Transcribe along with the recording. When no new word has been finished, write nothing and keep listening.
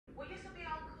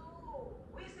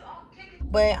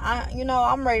But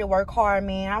I'm ready to work hard,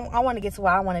 man. I want to get to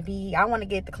where I want to be. I want to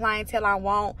get the clientele I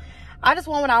want. I just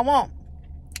want what I want.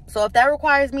 So if that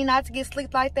requires me not to get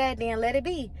sleep like that, then let it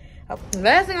be. The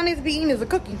last thing I need to be eating is a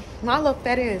cookie. My look,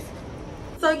 that is.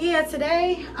 So yeah,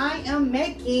 today I am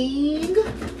making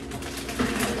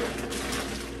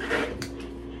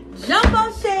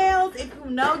jumbo shells. If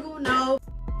you know, you know.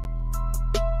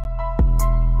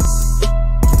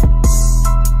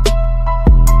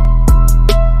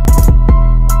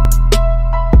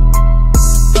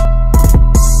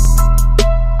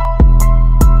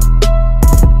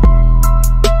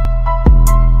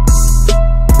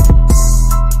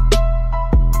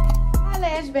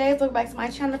 Welcome back to my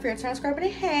channel. If you're a subscriber,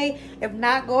 hey, if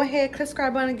not, go ahead, click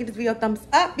subscribe button and give this video a thumbs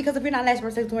up, because if you're not lash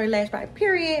mercy, lash by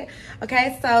period.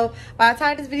 Okay, so by the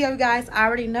time of this video, you guys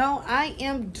already know I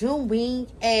am doing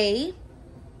a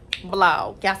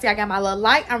vlog. Y'all see I got my little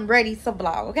light. I'm ready to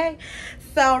vlog. Okay,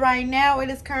 so right now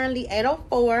it is currently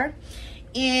 8:04,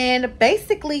 and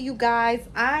basically, you guys,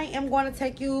 I am going to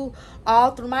take you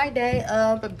all through my day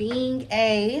of being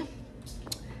a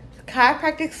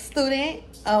chiropractic student,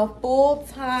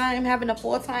 having a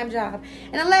full-time job,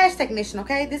 and a lash technician.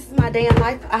 Okay, this is my day in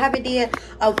life. I haven't did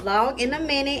a vlog in a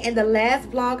minute, and the last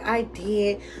vlog I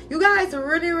did, you guys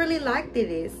really liked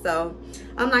it. So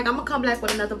I'm like, I'm gonna come back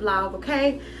with another vlog.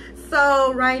 Okay,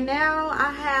 so right now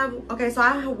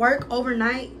I work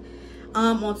overnight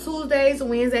on Tuesdays,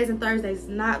 Wednesdays, and Thursdays,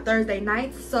 not Thursday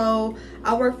nights. So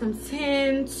I work from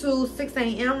 10 to 6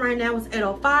 a.m. Right now it's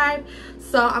 8:05.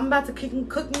 So I'm about to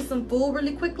cook me some food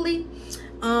really quickly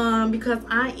because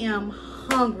I am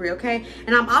hungry. Okay,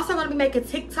 and I'm also going to be making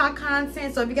TikTok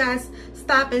content. So if you guys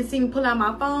stop and see me pull out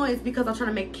my phone, it's because I'm trying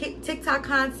to make TikTok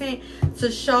content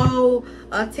to show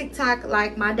TikTok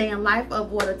like my day in life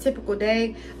of what a typical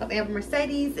day of Amber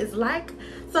Mercedes is like.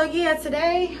 So yeah,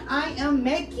 today I am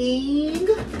making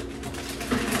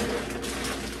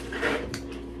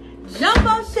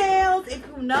jumbo shells. If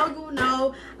you know, you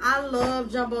know. I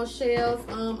love jumbo shells.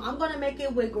 I'm gonna make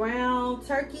it with ground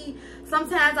turkey.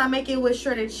 Sometimes I make it with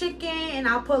shredded chicken, and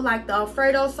I'll put like the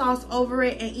Alfredo sauce over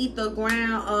it and eat the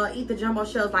jumbo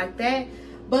shells like that.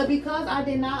 But because I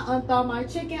did not unthaw my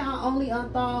chicken, I only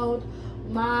unthawed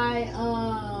my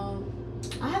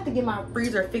I have to get my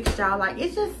freezer fixed, y'all. Like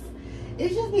it's just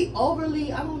be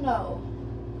overly, I don't know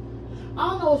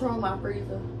what's wrong with my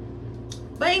freezer.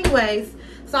 But anyways,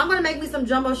 so I'm gonna make me some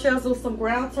jumbo shells with some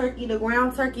ground turkey. The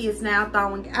ground turkey is now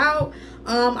thawing out.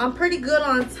 I'm pretty good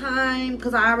on time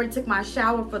because I already took my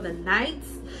shower for the night.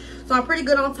 So I'm pretty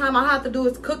good on time. All I have to do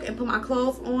is cook and put my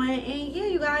clothes on. And yeah,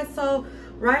 you guys, so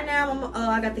right now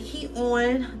I got the heat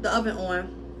on, the oven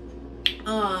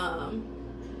on.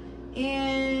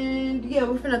 And yeah,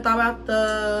 we're finna thaw out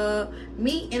the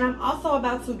meat, and I'm also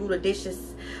about to do the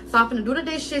dishes. So I'm finna do the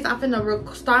dishes. I'm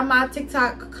finna start my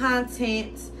TikTok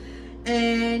content,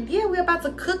 and yeah, we're about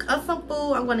to cook us some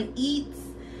food. I'm gonna eat,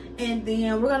 and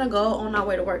then we're gonna go on our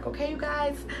way to work. Okay, you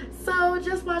guys, so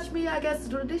just watch me, I guess,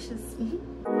 do the dishes.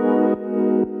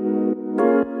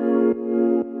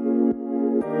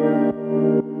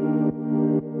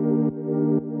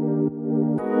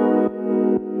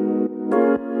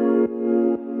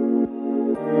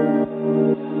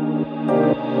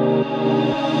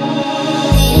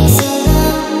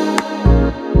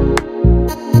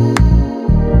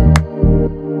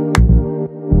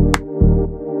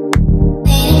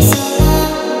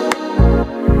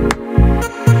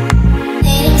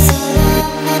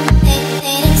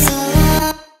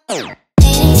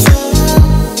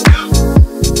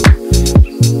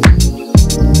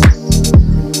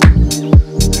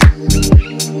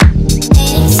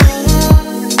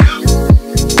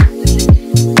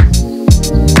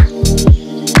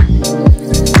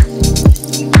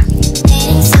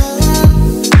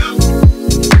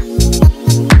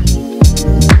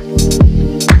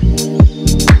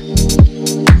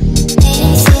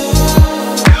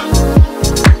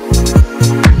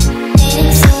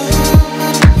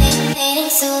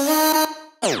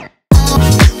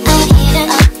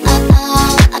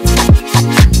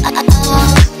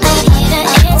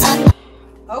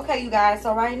 Okay, you guys,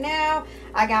 so right now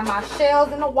I got my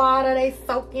shells in the water. They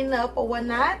soaking up or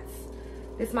whatnot.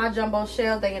 This is my jumbo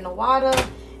shells. They in the water.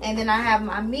 And then I have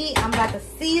my meat. I'm about to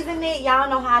season it. Y'all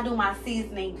know how I do my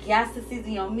seasoning. You got to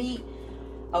season your meat.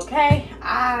 Okay,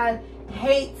 I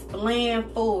hate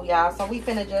bland food, y'all. So we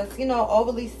finna just,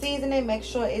 overly season it. Make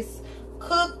sure it's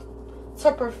cooked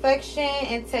to perfection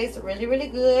and tastes really, really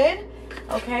good.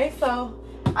 Okay, so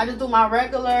I just do my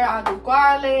regular. I do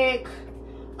garlic,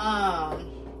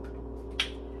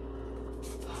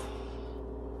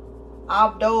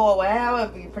 abdo, or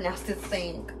however you pronounce this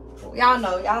thing. Y'all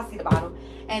know, y'all see the bottom.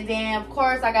 And then of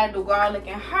course I gotta do garlic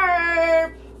and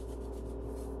herb.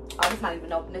 Oh, it's not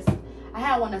even open. This, I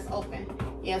had one that's open.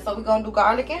 Yeah, so we're gonna do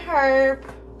garlic and herb.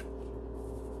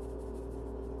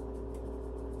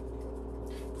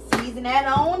 Season that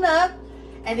on up.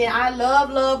 And then I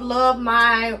love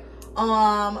my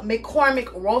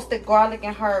McCormick roasted garlic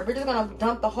and herb. We're just gonna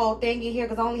dump the whole thing in here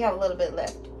because I only have a little bit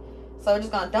left. So we're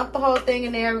just gonna dump the whole thing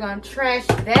in there. We're gonna trash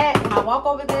that when I walk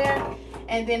over there.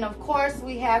 And then of course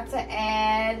we have to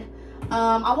add,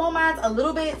 I want mine a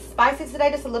little bit spicy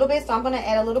today, just a little bit. So I'm gonna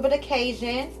add a little bit of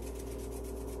Cajun.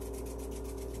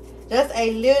 Just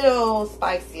a little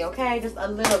spicy, okay? Just a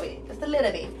little bit, just a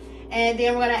little bit. And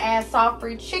then we're gonna add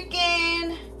salt-free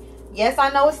chicken. Yes, I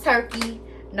know it's turkey.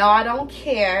 No, I don't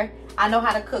care. I know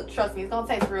how to cook, trust me. It's gonna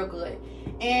taste real good.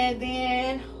 And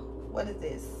then, what is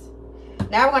this?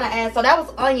 Now we're gonna add, so that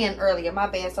was onion earlier, my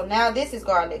bad. So now this is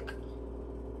garlic.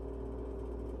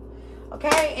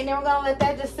 Okay, and then we're gonna let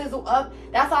that just sizzle up.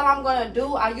 That's all I'm gonna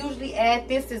do. I usually add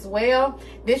this as well.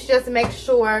 This just makes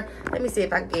sure, let me see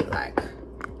if I can get like,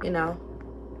 you know.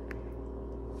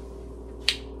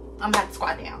 I'm gonna have to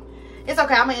squat down. It's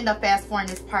okay, I'm gonna end up fast forwarding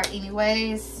this part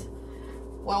anyways.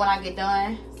 When I get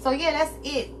done. So yeah, that's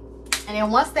it. And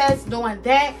then once that's doing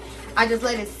that, I just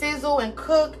let it sizzle and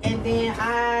cook. And then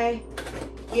I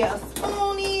get a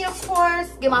spoonie, of course.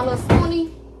 Get my little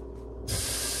spoonie.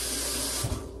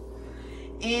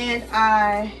 And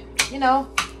I, you know,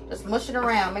 just mush it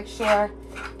around. Make sure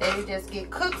that it just get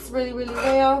cooked really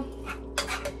well.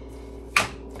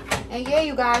 And yeah,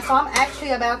 you guys, so I'm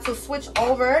actually about to switch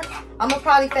over. I'm gonna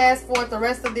probably fast forward the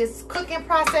rest of this cooking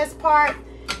process part,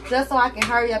 just so I can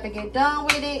hurry up and get done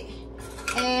with it.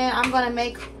 And I'm gonna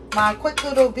make my quick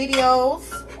little videos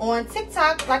on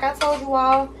TikTok, like I told you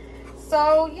all.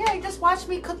 So yeah, you just watch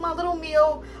me cook my little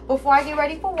meal before I get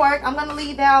ready for work. I'm gonna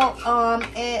leave out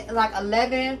at like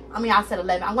 11. I mean, I said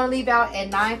 11. I'm gonna leave out at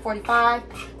 9:45.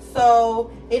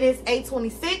 So it is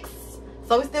 8:26.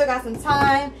 So we still got some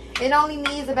time. It only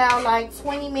needs about like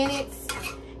 20 minutes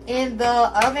in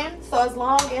the oven. So as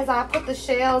long as I put the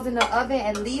shells in the oven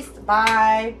at least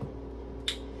by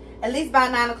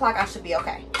 9 o'clock, I should be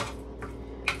okay.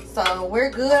 So we're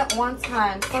good on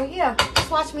time. So yeah, just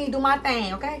watch me do my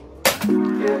thing, okay?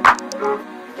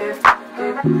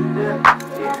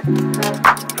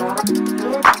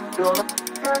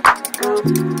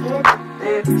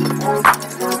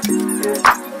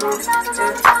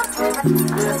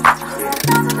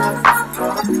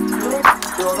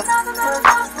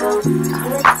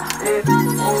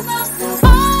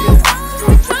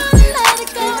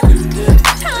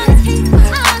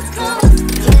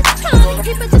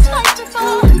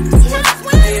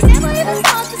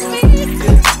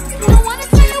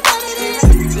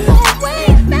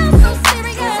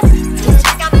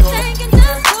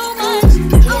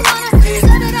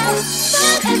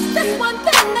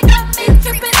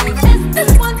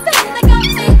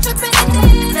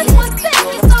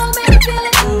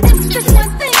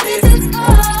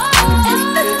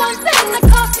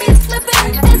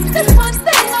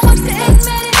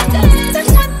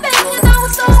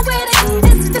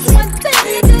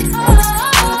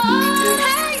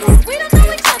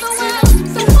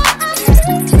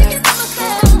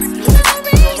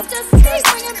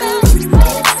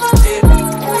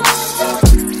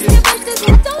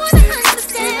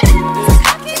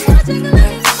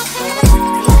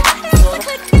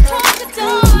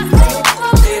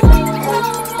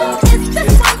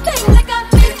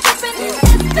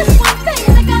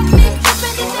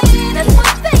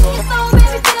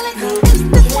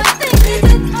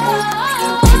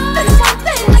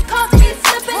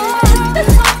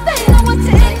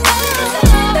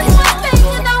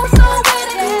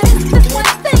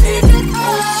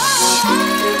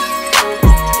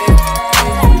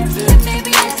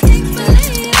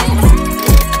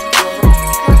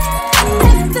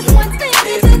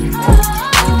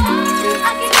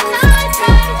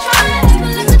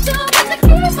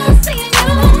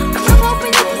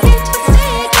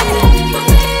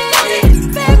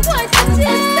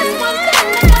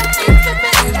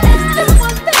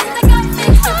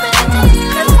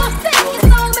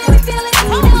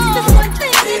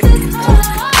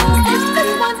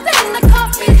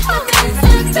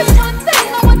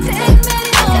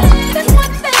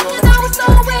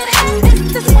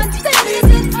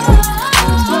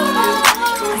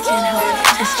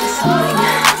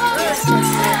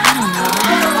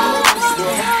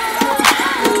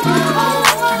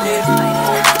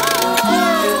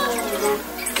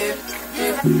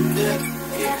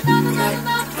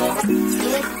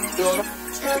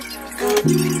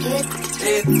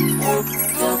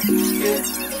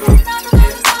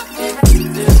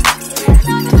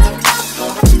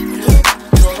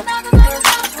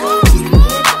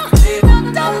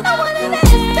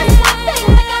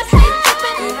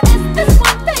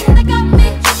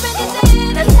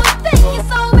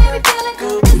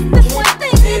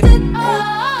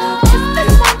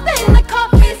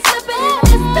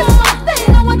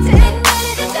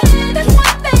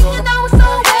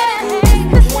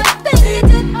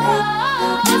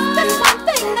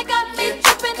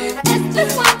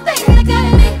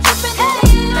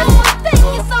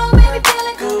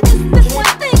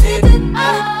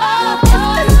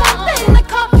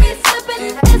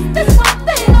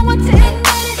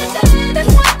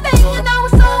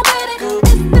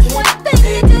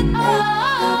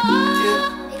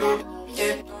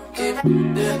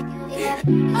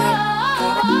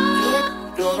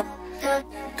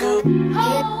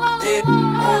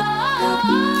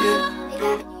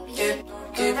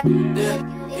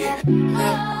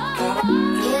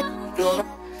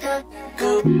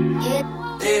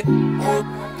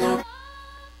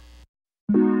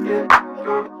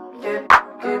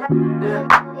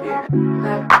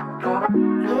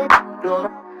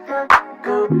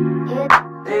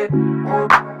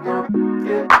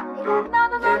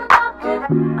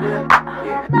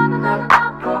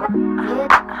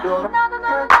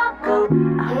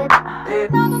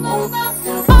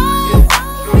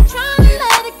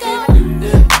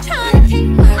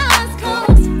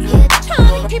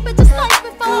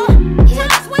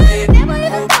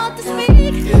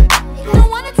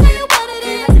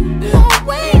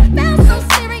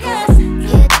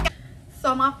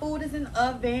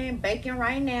 Baking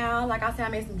right now. Like I said, I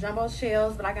made some jumbo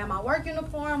shells, but I got my work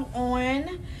uniform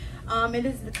on. It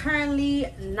is currently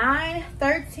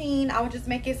 9:13. I was just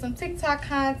making some TikTok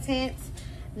content.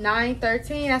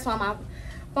 9:13. That's why my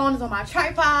phone is on my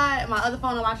tripod, my other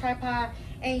phone on my tripod.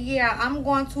 And yeah, I'm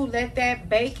going to let that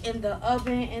bake in the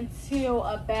oven until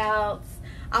about,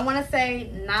 I want to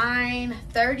say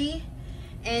 9:30.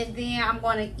 And then I'm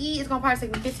going to eat. It's going to probably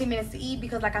take me 15 minutes to eat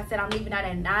because, like I said, I'm leaving out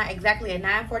at exactly at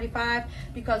 9:45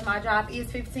 because my job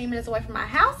is 15 minutes away from my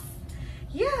house.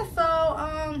 Yeah,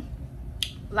 so,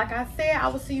 like I said, I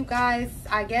will see you guys,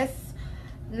 I guess,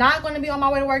 not going to be on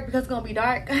my way to work because it's going to be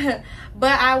dark.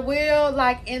 But I will,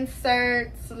 like,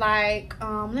 insert, like,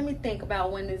 let me think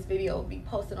about when this video will be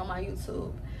posted on my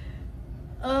YouTube.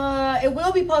 It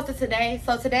will be posted today.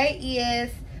 So today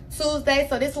is Tuesday,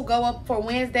 so this will go up for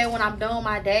Wednesday when I'm done with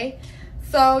my day.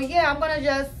 So yeah, I'm gonna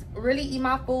just really eat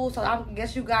my food, so I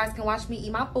guess you guys can watch me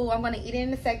eat my food. I'm gonna eat it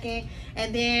in a second,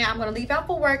 and then I'm gonna leave out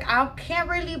for work. I can't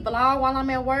really vlog while I'm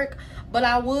at work, but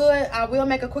I will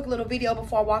make a quick little video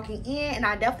before walking in, and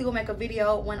I definitely will make a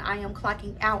video when I am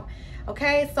clocking out.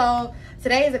 Okay, so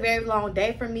today is a very long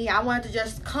day for me. I wanted to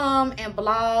just come and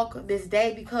vlog this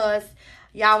day because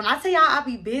y'all, when I tell y'all I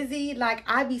be busy, like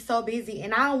I be so busy,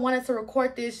 and I wanted to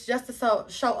record this just to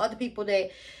show other people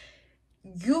that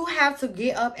you have to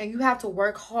get up and you have to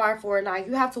work hard for it. Like,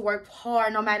 you have to work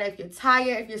hard no matter if you're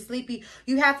tired, if you're sleepy.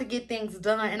 You have to get things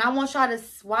done, and I want y'all to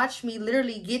watch me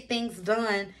literally get things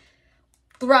done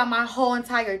throughout my whole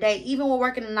entire day, even with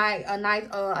working a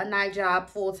night job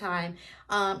full time,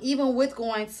 even with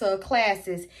going to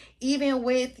classes, even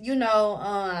with, you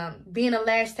know, being a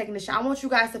lash technician. I want you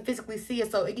guys to physically see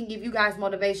it so it can give you guys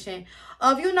motivation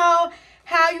of, you know,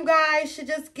 how you guys should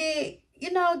just get,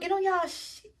 you know, get on y'all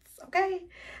sheets. Okay,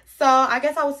 so I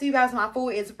guess I will see you guys when my food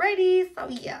is ready. So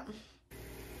yeah,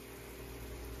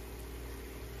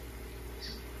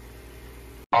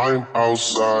 I'm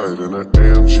outside in an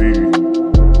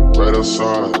AMG, right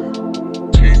outside,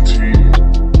 TT,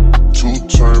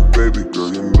 two-turn baby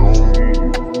girl, you know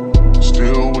me,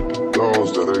 still with the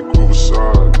dogs that I grew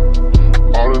beside,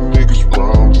 all the niggas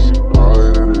round me,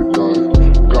 died and they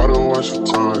died, gotta watch the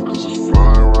time cause it's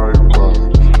flying right by,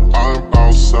 I'm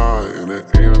outside in an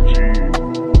AMG,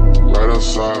 right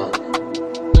outside,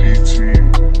 TT,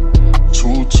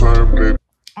 two-turn baby.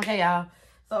 Okay, y'all.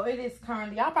 So it is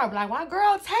currently, y'all probably like, why,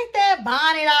 girl, take that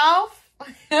bonnet off.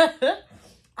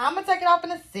 I'm going to take it off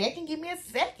in a second. Give me a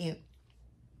second.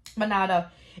 But now, though,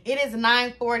 it is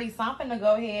 9:40, so I'm going to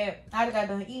go ahead. I just got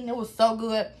done eating. It was so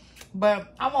good.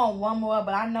 But I want one more,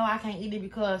 but I know I can't eat it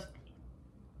because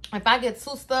if I get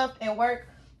too stuffed at work,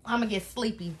 I'm going to get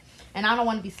sleepy. And I don't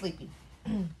want to be sleepy.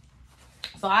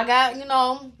 So I got, you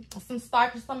know, some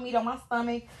starch and some meat on my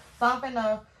stomach. So I'm going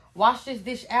to wash this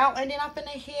dish out, and then I'm finna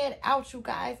head out, you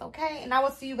guys, okay? And I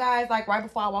will see you guys like right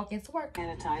before I walk into work.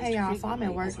 Hey y'all, so I'm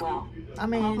at work. Well.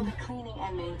 I'm in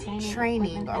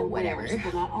training or whatever.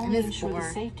 And it's for,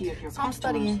 so I'm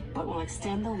studying. But will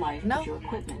extend the life of your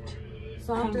equipment.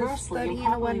 So I'm just studying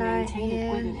and whatnot,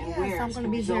 and yeah, so I'm going to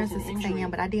be here until 6 a.m.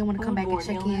 But I didn't want to come back and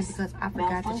check in because I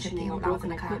forgot to check in when I was in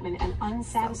the car.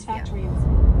 Unsatisfactory.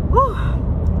 Whew.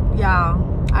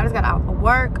 Y'all, I just got out of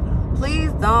work.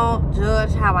 Please don't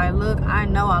judge how I look. I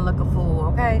know I look a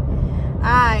fool, okay?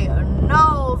 I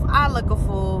know I look a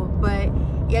fool, but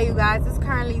yeah, you guys, it's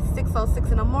currently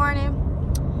 6:06 in the morning.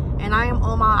 And I am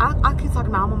on my, I keep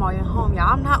talking about I'm on my way home, y'all.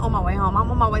 I'm not on my way home.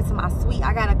 I'm on my way to my suite.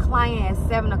 I got a client at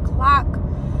 7 o'clock.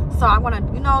 So I want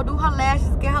to, you know, do her lashes,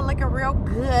 get her looking real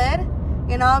good.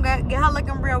 You know, get her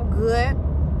looking real good,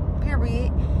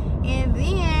 period. And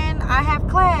then I have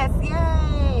class,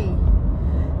 yay.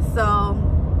 So,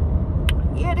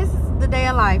 yeah, this is the day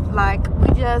of life. Like, we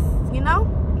just, you know,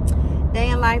 day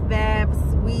in life, babs.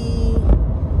 We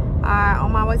are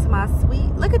on my way to my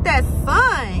suite. Look at that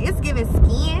sun. It's giving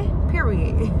skin,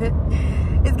 period.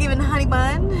 It's giving honey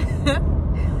bun.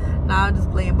 Nah, I'm just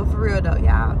playing, but for real though,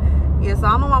 y'all. Yeah, so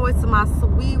I'm on my way to my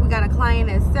suite. We got a client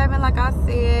at 7, like I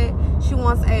said. She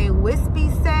wants a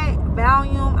wispy set,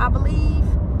 volume, I believe.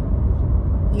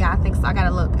 Yeah, I think so. I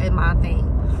gotta look at my thing.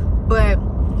 But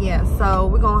yeah, so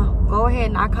we're gonna go ahead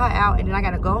and knock her out, and then I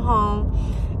gotta go home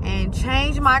and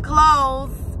change my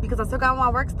clothes because I still got my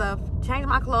work stuff. Change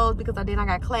my clothes because I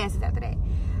got classes after that.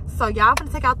 So y'all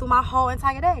finna take out through my whole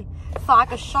entire day so I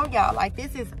can show y'all. Like,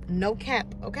 this is no cap,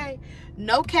 okay?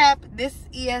 No cap. This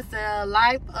is the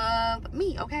life of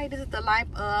me, okay? This is the life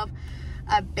of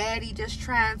a baddie just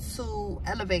trying to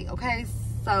elevate, okay?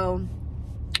 So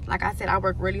like I said, I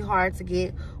work really hard to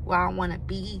get where I want to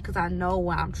be because I know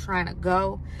where I'm trying to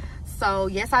go. So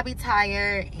yes, I be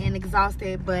tired and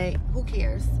exhausted, but who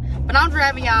cares? But I'm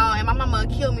driving, y'all, and my mama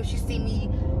will kill me if she see me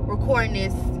recording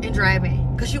this and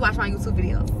driving because she watch my YouTube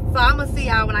videos. So I'm gonna see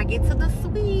y'all when I get to the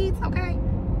suites, okay?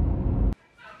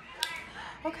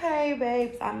 Okay,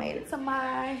 babes, I made it to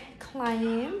my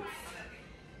clients.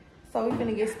 So we're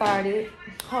gonna get started.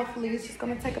 Hopefully it's just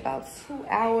gonna take about 2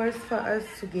 hours for us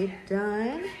to get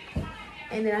done.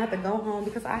 And then I have to go home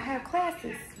because I have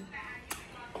classes.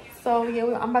 So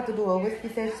yeah, I'm about to do a whiskey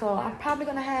set. So I'm probably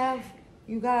gonna have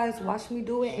you guys watch me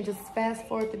do it and just fast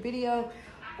forward the video.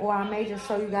 Or I may just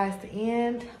show you guys the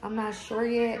end. I'm not sure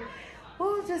yet.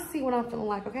 We'll just see what I'm feeling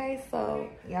like, okay? So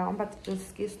yeah, I'm about to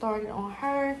just get started on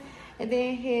her and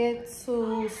then head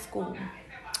to school.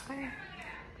 Okay.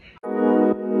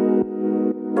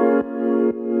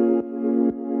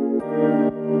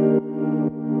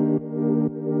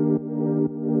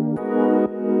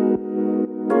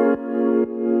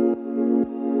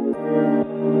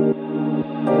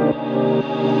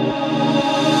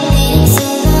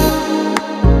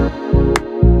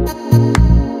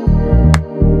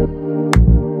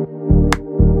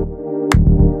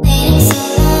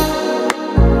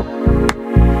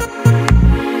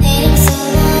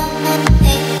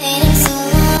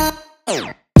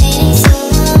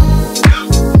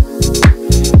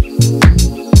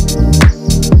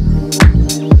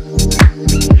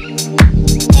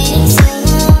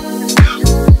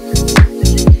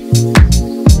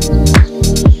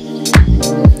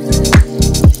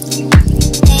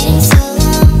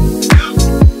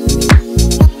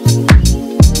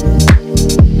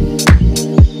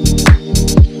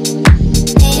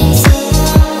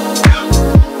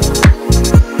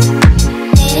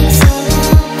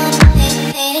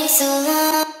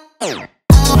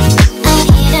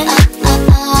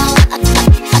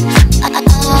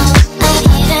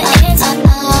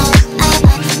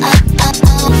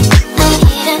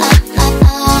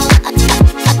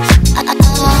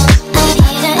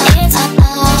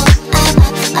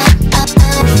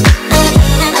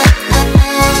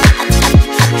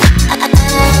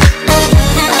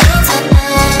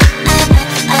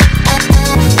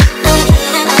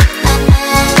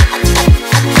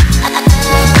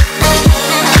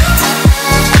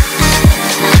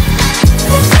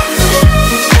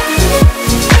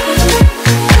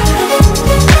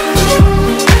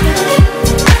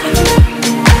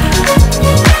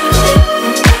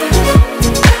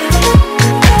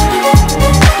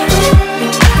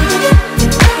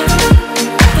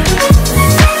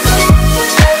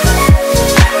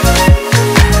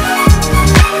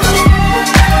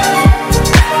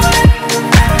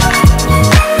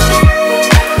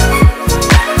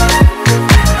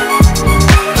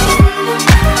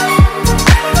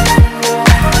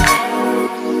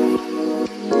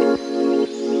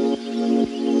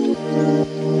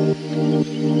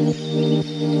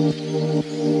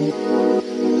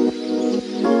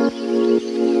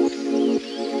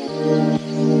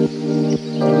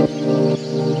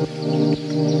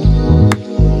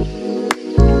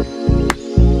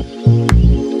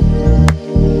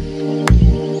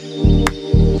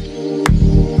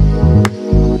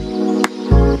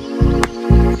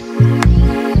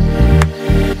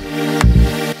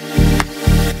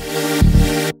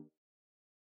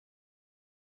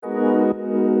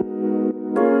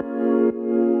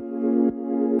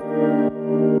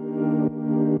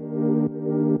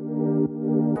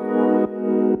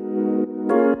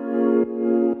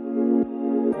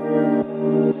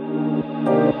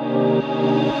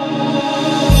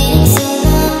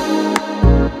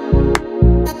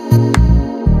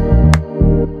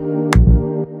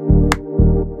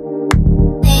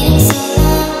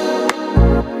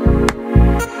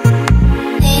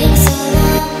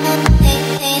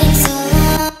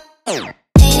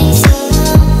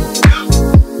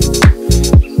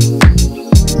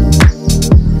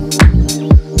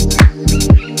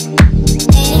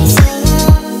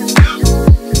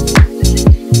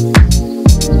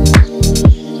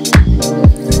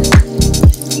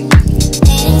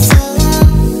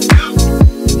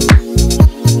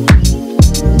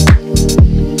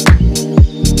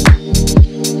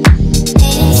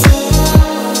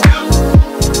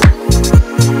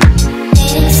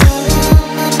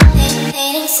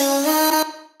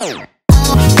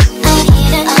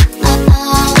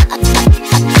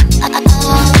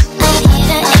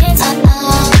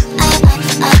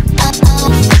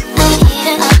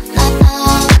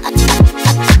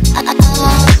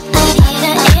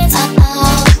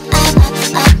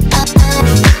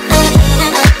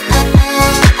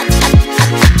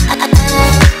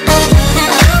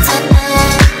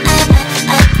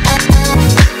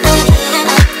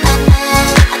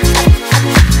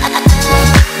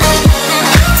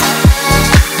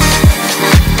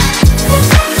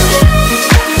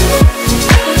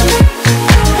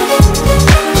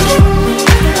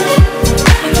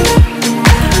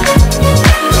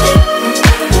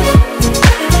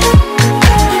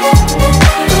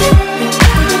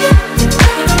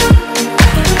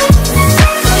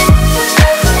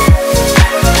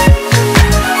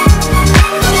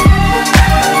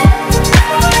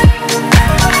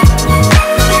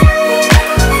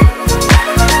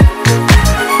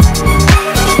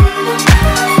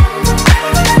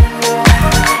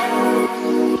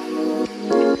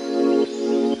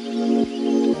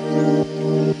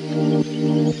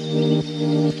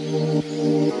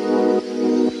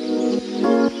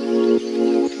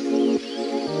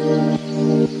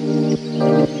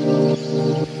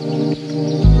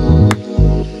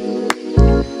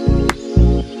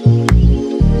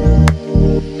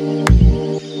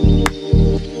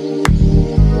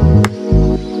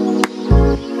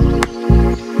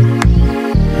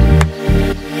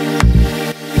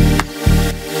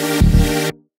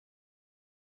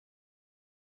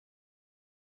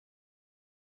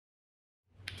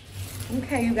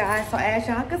 Okay, you guys, so as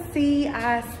y'all can see,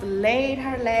 I slayed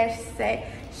her lash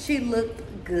set. She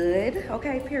looked good,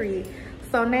 okay, period.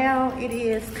 So now it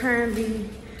is currently,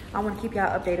 I want to keep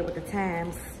y'all updated with the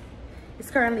times.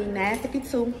 It's currently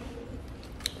 9:52,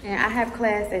 and I have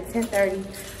class at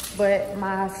 10:30, but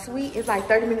my suite is like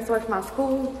 30 minutes away from my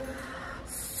school.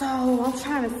 So I'm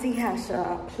trying to see how should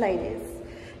I play this,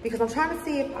 because I'm trying to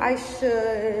see if I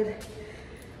should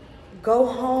go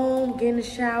home, get in the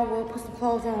shower, put some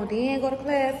clothes on, then go to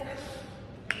class,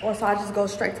 or so I just go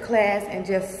straight to class and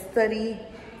just study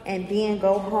and then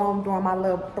go home during my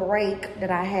little break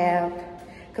that I have.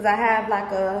 Cause I have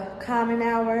like a common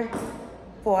hour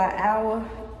for an hour.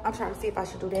 I'm trying to see if I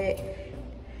should do that.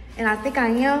 And I think I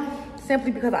am, simply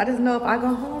because I just know if I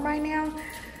go home right now,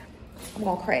 I'm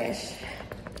gonna crash.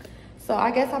 So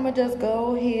I guess I'm gonna just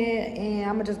go ahead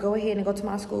and go to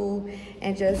my school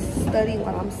and just study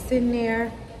while I'm sitting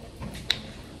there,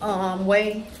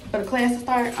 waiting for the class to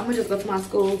start. I'm gonna just go to my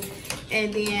school,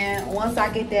 and then once I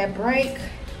get that break,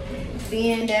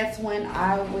 then that's when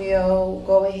I will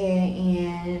go ahead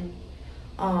and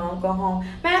go home.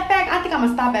 Matter of fact, I think I'm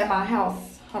gonna stop at my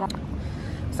house. Hold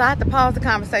on. So I had to pause the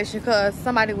conversation because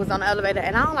somebody was on the elevator,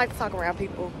 and I don't like to talk around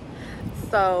people.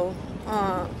 So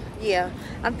yeah,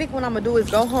 I think what I'm gonna do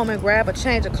is go home and grab a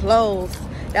change of clothes.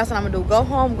 That's what I'm gonna do. Go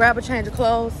home, grab a change of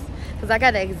clothes, because I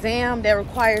got an exam that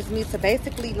requires me to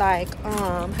basically like,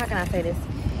 how can I say this?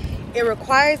 It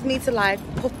requires me to like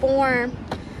perform,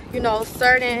 you know,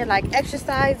 certain like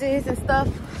exercises and stuff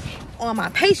on my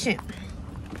patient.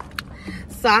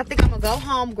 So I think I'm gonna go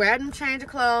home, grab them change of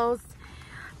clothes.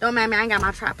 Don't mind me, I ain't got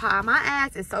my tripod. My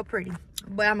ass is so pretty.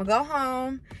 But I'm gonna go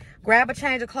home, grab a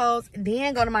change of clothes,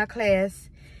 then go to my class.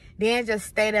 Then just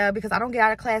stay there because I don't get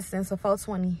out of class until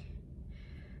 4:20.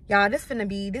 Y'all, I'm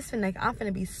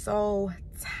finna be so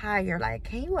tired. Like,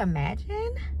 can you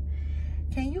imagine?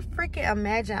 Can you freaking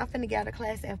imagine? I'm finna get out of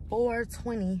class at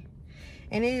 4:20.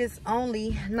 And it is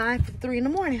only 9:53 in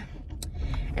the morning.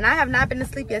 And I have not been to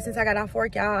sleep yet since I got off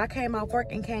work, y'all. I came off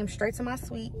work and came straight to my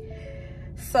suite.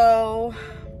 So,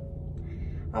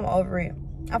 I'm over it.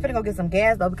 I'm finna go get some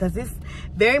gas though, because this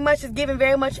very much is giving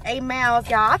very much 8 miles,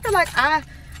 y'all. I feel like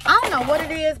I don't know what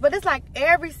it is, but it's like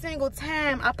every single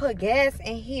time I put gas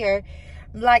in here,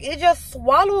 like it just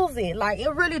swallows it. Like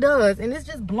it really does. And it's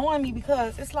just blowing me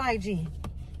because it's like, gee,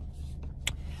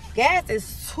 gas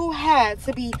is too high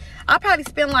to be. I probably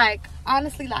spend like,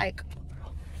 honestly, like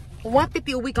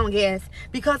 $150 a week on gas,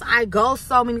 because I go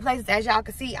so many places. As y'all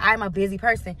can see, I'm a busy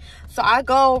person. So I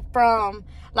go from,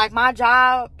 like, my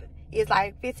job is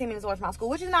like 15 minutes away from my school,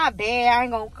 which is not bad. I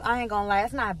ain't gonna lie,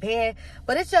 it's not bad,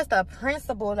 but it's just a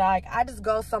principle. Like, I just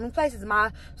go so many places.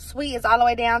 My suite is all the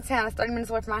way downtown. It's 30 minutes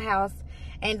away from my house.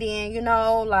 And then, you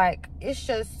know, like, it's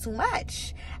just too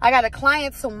much. I got a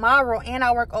client tomorrow, and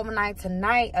I work overnight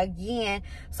tonight again.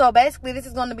 So basically, this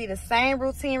is going to be the same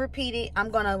routine repeated. I'm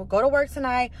going to go to work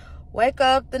tonight, wake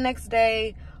up the next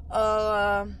day,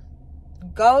 go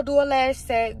do a lash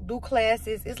set, do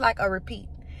classes. It's like a repeat.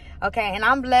 Okay, and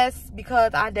I'm blessed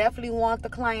because I definitely want the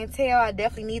clientele. I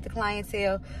definitely need the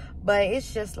clientele. But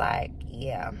it's just like,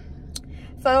 yeah.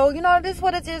 So, you know, this is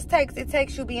what it just takes. It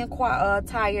takes you being quite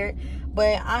tired.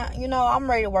 But, you know, I'm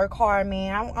ready to work hard,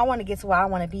 man. I want to get to where I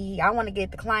want to be. I want to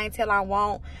get the clientele I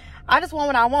want. I just want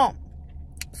what I want.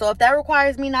 So if that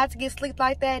requires me not to get sleep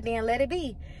like that, then let it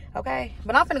be. Okay,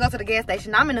 but I'm finna go to the gas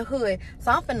station. I'm in the hood, so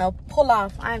I'm finna pull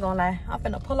off. I ain't gonna lie, I'm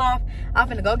finna pull off. I'm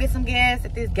finna go get some gas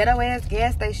at this ghetto ass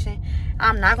gas station.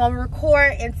 I'm not gonna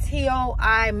record until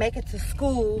I make it to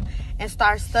school and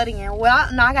start studying.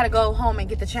 Well, no, I gotta go home and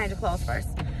get the change of clothes first.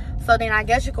 So then I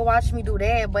guess you can watch me do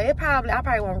that, but I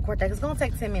probably won't record that because it's gonna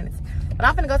take 10 minutes. But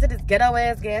I'm finna go to this ghetto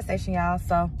ass gas station, y'all.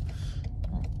 So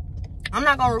I'm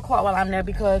not gonna record while I'm there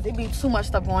because it be too much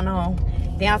stuff going on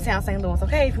downtown St. Louis.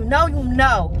 Okay, if you know, you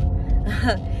know.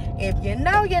 If you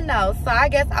know, you know. So I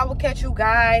guess I will catch you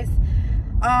guys.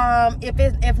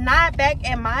 If not back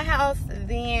at my house,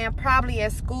 then probably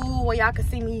at school where y'all can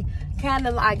see me kind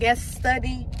of, I guess,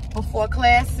 study before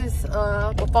classes,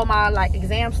 before my like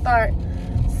exams start.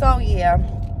 So yeah,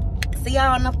 see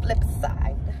y'all on the flip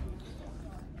side.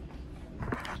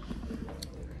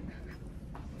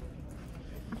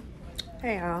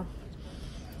 Hey y'all.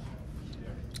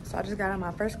 So I just got out of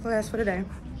my first class for the day.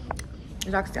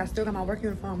 As y'all can see, I still got my work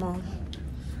uniform on.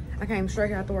 I came straight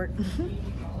here after work.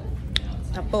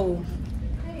 A fool.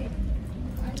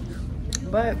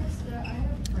 But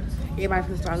everybody's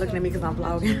gonna start looking at me because I'm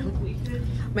vlogging.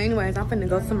 But anyways, I'm finna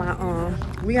go to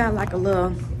my we got like a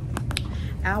little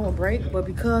hour break, but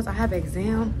because I have an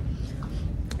exam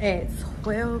at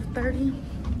 12:30,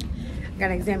 I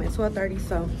got an exam at 12:30,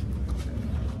 so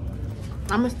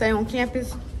I'm gonna stay on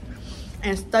campus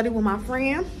and study with my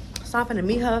friend. So I'm finna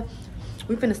meet her.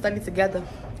 We finna study together.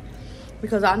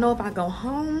 Because I know if I go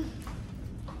home,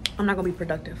 I'm not gonna be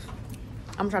productive.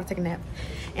 I'm trying to take a nap.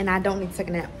 And I don't need to take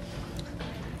a nap.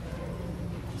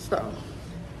 So,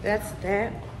 that's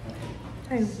that.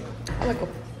 Hey,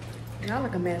 y'all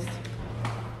look a mess.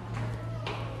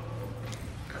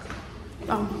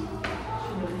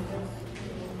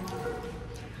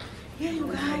 Yeah, you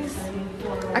guys.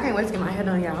 I can't wait to get my hair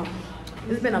done, y'all.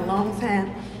 It's been a long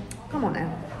time. Come on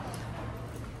now.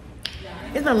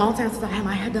 It's been a long time since I had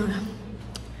my hair done.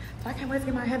 So I can't wait to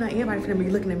get my hair done. Everybody's gonna be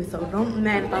looking at me, so don't be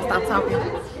mad if I stop talking.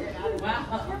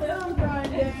 Wow.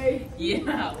 Friday.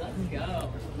 Yeah, let's go.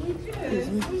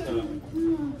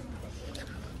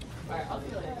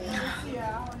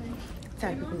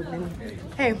 Sorry, people looking at me.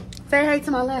 Hey, say hey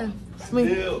to my lab. It's me.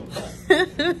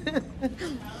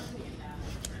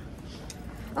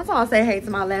 I'm trying to say hey to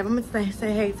my lab. I'm gonna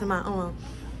say hey to my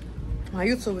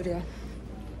YouTube video.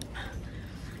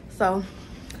 So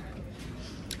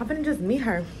I'm gonna just meet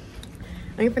her.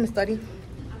 I ain't finna study.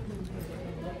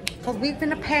 Cause we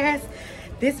finna pass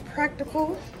this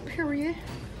practical period.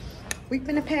 We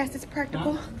finna pass this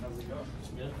practical.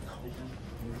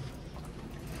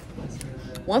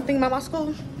 One thing about my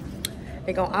school,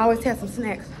 they gonna always have some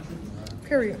snacks.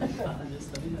 Period.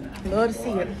 Love to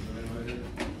see it.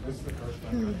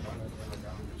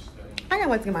 I can't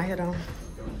wait to get my hair done.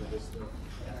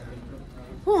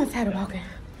 Ooh, I'm tired of walking.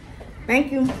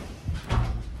 Thank you.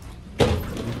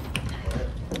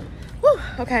 Whew.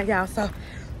 Okay, y'all. So,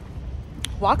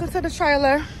 walking to the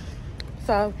trailer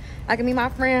so I can meet my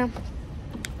friend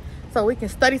so we can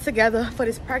study together for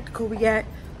this practical we got.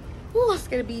 Ooh, I'm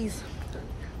scared of bees.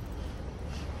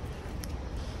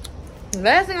 The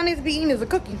last thing I need to be eating is a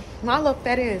cookie. My look,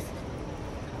 that is.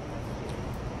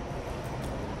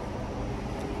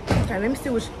 Okay, let me see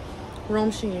which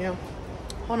room she in.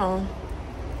 Hold on.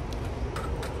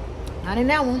 Not in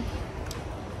that one.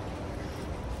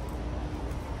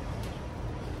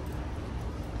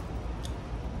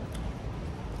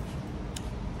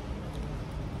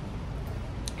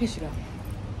 Here she go.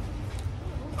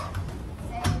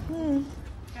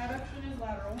 Adduction is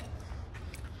lateral.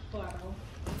 Lateral.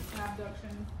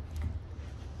 Abduction.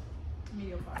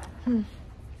 Medial fire.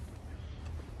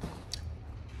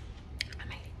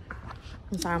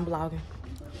 I'm sorry, I'm vlogging.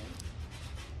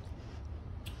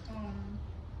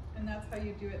 And that's how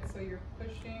you do it. So you're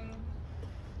pushing.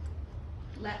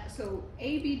 So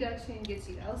abduction gets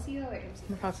you to LCO or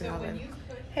MCO? So when you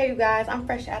push. Hey you guys, I'm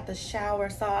fresh out the shower,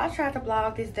 so I tried to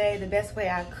vlog this day the best way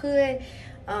I could.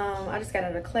 I just got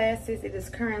out of classes. It is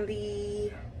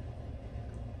currently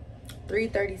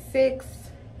 3:36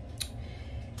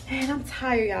 and I'm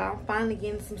tired, y'all. I'm finally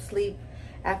getting some sleep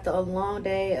after a long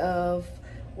day of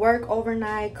work,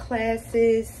 overnight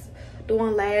classes,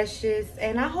 doing lashes.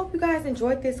 And I hope you guys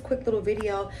enjoyed this quick little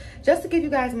video just to give you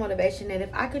guys motivation that if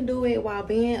I can do it while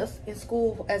being in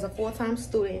school as a full-time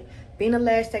student, being a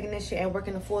lash technician and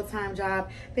working a full-time job,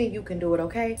 then you can do it.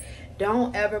 Okay,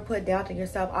 don't ever put doubt in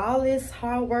yourself. All this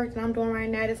hard work that I'm doing right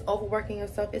now, this overworking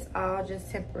yourself, it's all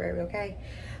just temporary. Okay,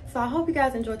 so I hope you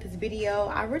guys enjoyed this video.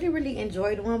 I really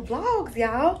enjoy doing vlogs,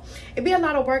 y'all. It'd be a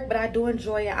lot of work, but I do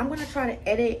enjoy it. I'm gonna try to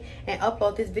edit and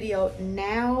upload this video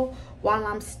now while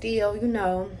I'm still, you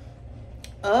know,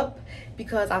 up,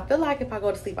 because I feel like if I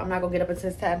go to sleep, I'm not gonna get up until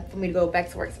it's time for me to go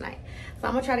back to work tonight. So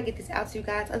I'm gonna try to get this out to you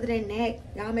guys. Other than that,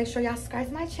 y'all make sure y'all subscribe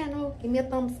to my channel, give me a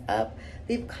thumbs up,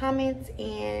 leave comments,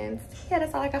 and yeah,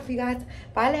 that's all I got for you guys.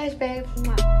 Bye, Lash Babe.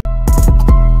 Mwah.